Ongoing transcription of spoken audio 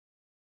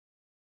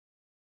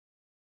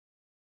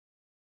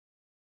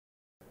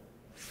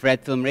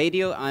Fred Film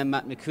Radio. I'm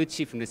Matt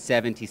Micucci from the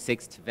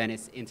 76th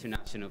Venice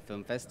International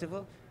Film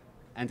Festival,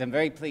 and I'm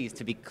very pleased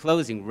to be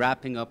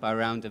wrapping up our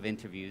round of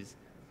interviews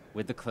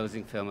with the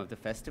closing film of the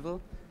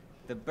festival,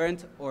 The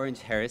Burnt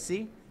Orange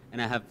Heresy,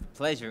 and I have the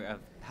pleasure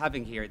of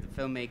having here the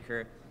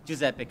filmmaker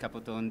Giuseppe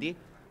Capotondi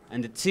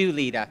and the two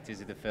lead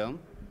actors of the film.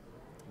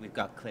 We've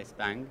got Claes.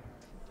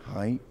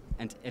 Hi.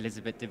 And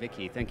Elizabeth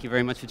Debicki. Thank you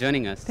very much for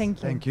joining us. Thank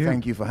you. Thank you.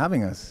 Thank you for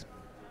having us.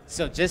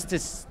 So just to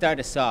start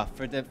us off,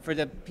 for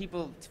the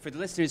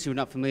listeners who are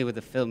not familiar with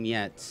the film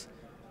yet,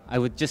 I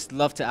would just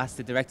love to ask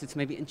the director to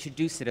maybe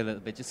introduce it a little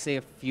bit. Just say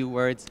a few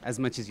words, as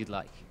much as you'd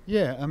like.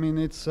 Yeah, I mean,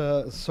 it's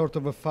sort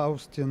of a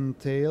Faustian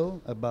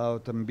tale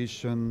about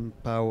ambition,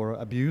 power,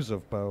 abuse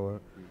of power,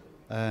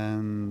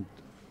 and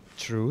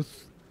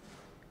truth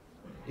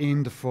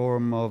in the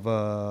form of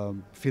a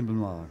film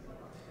noir.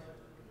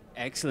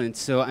 Excellent.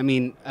 So, I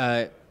mean,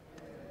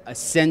 a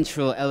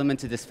central element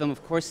to this film,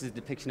 of course, is the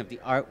depiction of the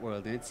art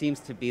world, and it seems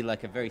to be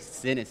like a very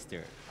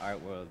sinister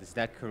art world. Is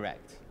that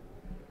correct?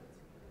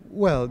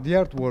 Well, the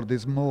art world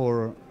is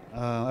more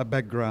a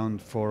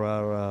background for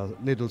our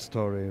little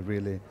story,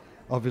 really.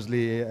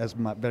 Obviously, it has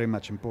very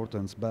much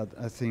importance, but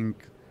I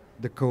think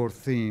the core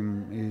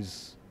theme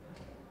is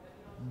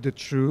the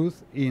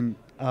truth in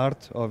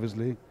art,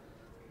 obviously,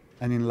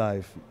 and in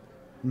life.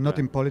 Not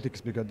in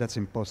politics, because that's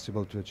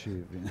impossible to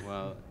achieve. You know?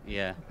 Well,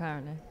 yeah.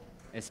 Apparently.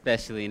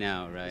 Especially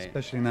now, right?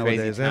 Especially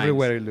nowadays,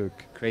 everywhere you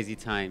look. Crazy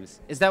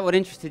times. Is that what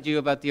interested you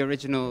about the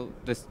original,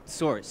 the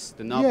source,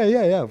 the novel?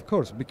 Yeah, of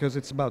course, because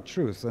it's about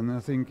truth, and I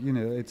think, you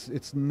know,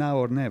 it's now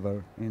or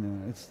never. You know,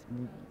 it's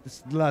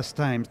the last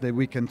times that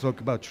we can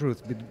talk about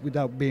truth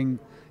without being,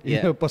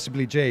 you know,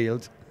 possibly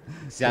jailed.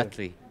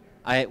 Exactly.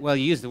 Well,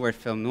 you use the word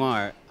film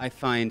noir. I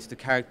find the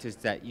characters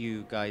that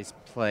you guys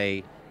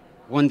play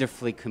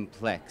wonderfully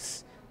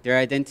complex. Their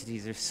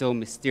identities are so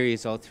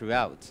mysterious all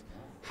throughout.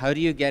 How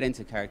do you get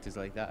into characters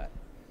like that?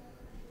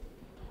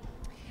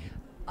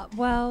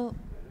 Well,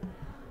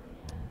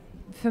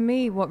 for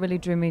me, what really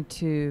drew me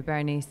to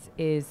Berenice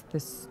is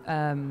this.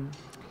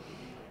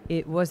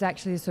 It was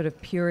actually a sort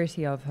of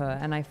purity of her,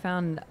 and I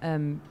found,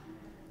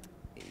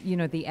 you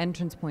know, the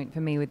entrance point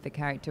for me with the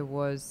character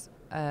was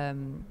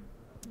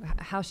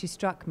how she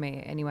struck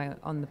me. Anyway,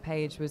 on the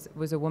page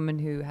was a woman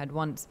who had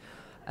once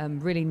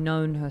really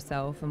known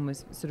herself and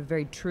was sort of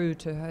very true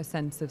to her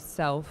sense of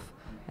self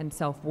and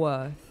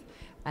self-worth.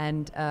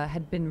 And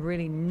had been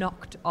really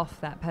knocked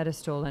off that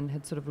pedestal and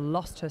had sort of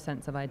lost her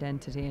sense of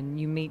identity. And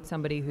you meet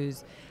somebody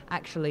who's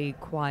actually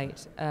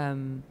quite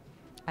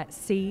at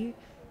sea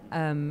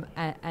and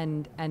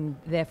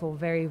therefore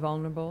very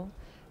vulnerable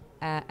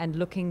and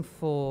looking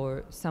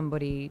for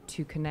somebody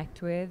to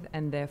connect with,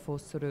 and therefore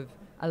sort of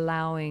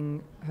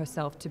allowing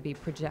herself to be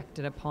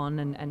projected upon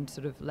and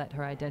sort of let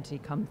her identity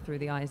come through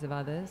the eyes of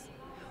others.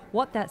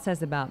 What that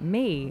says about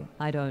me,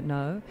 I don't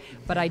know,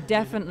 but I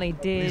definitely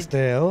did. Please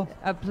tell.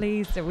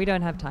 Please, we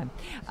don't have time.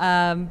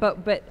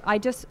 But I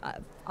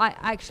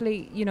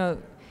actually, you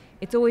know,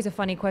 it's always a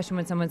funny question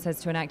when someone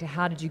says to an actor,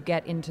 how did you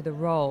get into the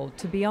role?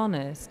 To be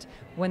honest,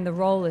 when the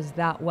role is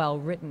that well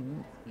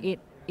written,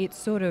 it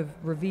sort of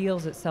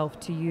reveals itself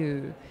to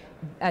you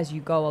as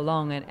you go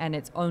along, and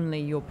it's only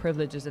your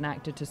privilege as an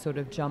actor to sort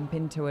of jump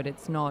into it.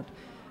 It's not...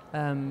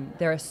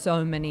 there are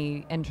so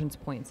many entrance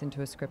points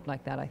into a script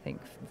like that, I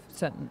think,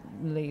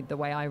 certainly the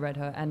way I read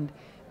her,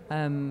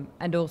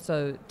 and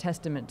also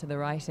testament to the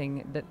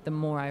writing, that the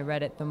more I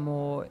read it, the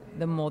more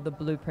the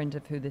blueprint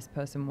of who this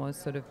person was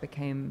sort of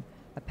became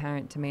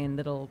apparent to me, and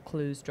little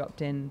clues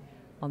dropped in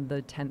on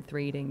the 10th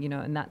reading, you know,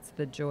 and that's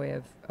the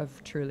joy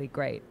of truly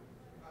great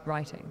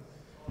writing.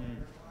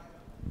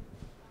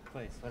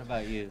 Claes, what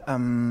about you?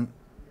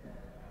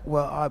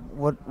 Well,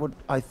 what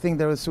I think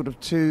there are sort of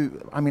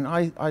two. I mean,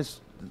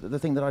 the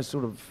thing that I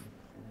sort of,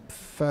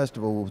 first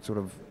of all, sort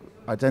of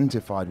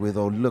identified with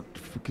or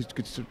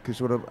could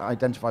sort of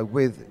identify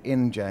with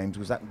in James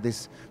was that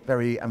this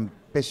very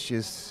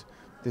ambitious,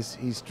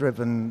 he's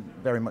driven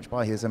very much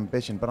by his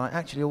ambition. But I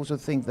actually also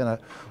think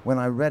that when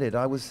I read it,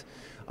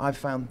 I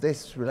found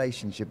this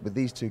relationship with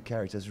these two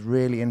characters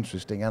really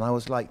interesting, and I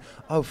was like,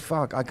 oh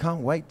fuck, I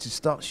can't wait to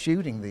start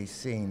shooting these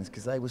scenes,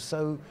 because they were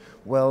so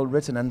well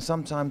written, and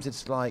sometimes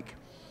it's like,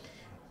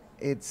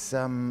 it's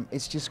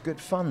just good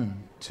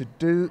fun to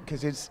do,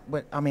 because it's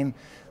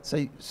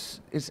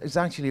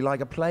actually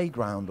like a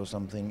playground or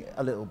something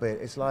a little bit.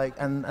 It's like,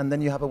 and then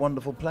you have a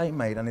wonderful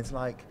playmate, and it's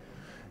like,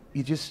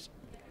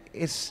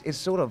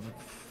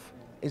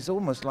 it's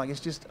almost like, it's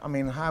just, I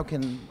mean,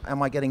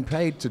 am I getting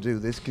paid to do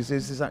this? Because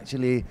this is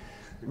actually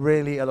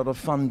really a lot of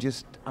fun.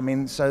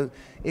 So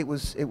it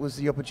was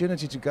the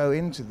opportunity to go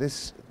into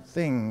this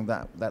thing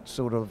that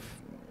sort of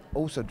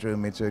also drew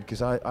me to it,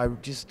 because I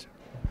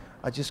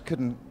just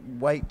couldn't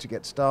wait to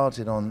get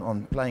started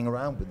on playing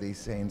around with these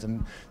scenes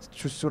and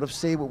to sort of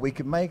see what we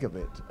could make of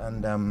it.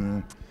 And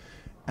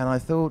I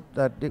thought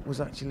that it was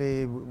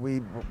actually,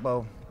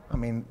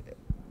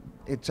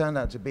 it turned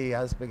out to be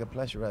as big a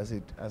pleasure as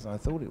I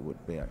thought it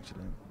would be,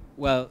 actually.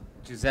 Well,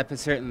 Giuseppe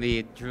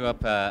certainly drew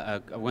up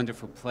a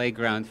wonderful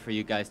playground for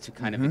you guys to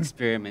kind of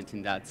experiment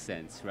in that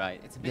sense,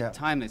 right? It's a bit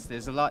timeless.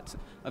 There's a lot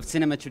of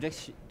cinema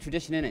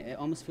tradition in it. It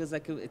almost feels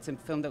like it's a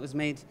film that was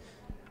made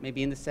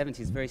maybe in the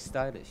 70s, very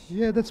stylish.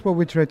 Yeah, that's what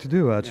we try to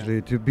do,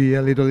 actually, to be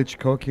a little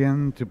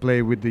Hitchcockian, to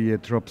play with the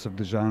tropes of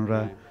the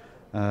genre,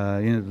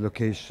 the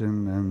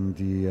location and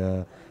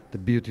the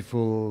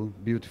beautiful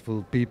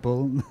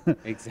people.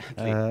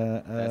 Exactly,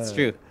 that's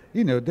true.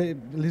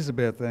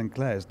 Elizabeth and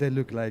Claes, they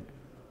look like,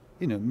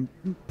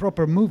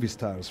 proper movie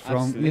stars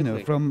from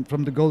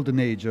from the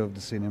golden age of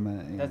the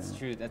cinema. That's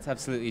true. That's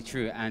absolutely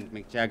true. And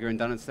Mick Jagger and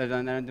Donald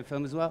Sutherland are in the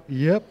film as well.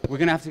 Yep. We're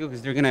gonna have to go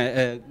because they're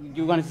gonna.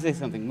 You wanted to say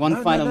something?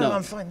 One final note. No,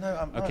 I'm fine. No,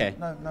 I'm okay.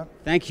 No.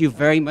 Thank you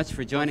very much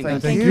for joining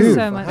us. Thank you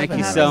so much. Thank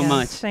you so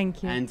much.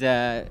 Thank you. And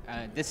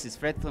this is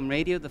Fred Film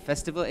Radio, the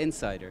Festival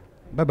Insider.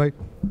 Bye bye.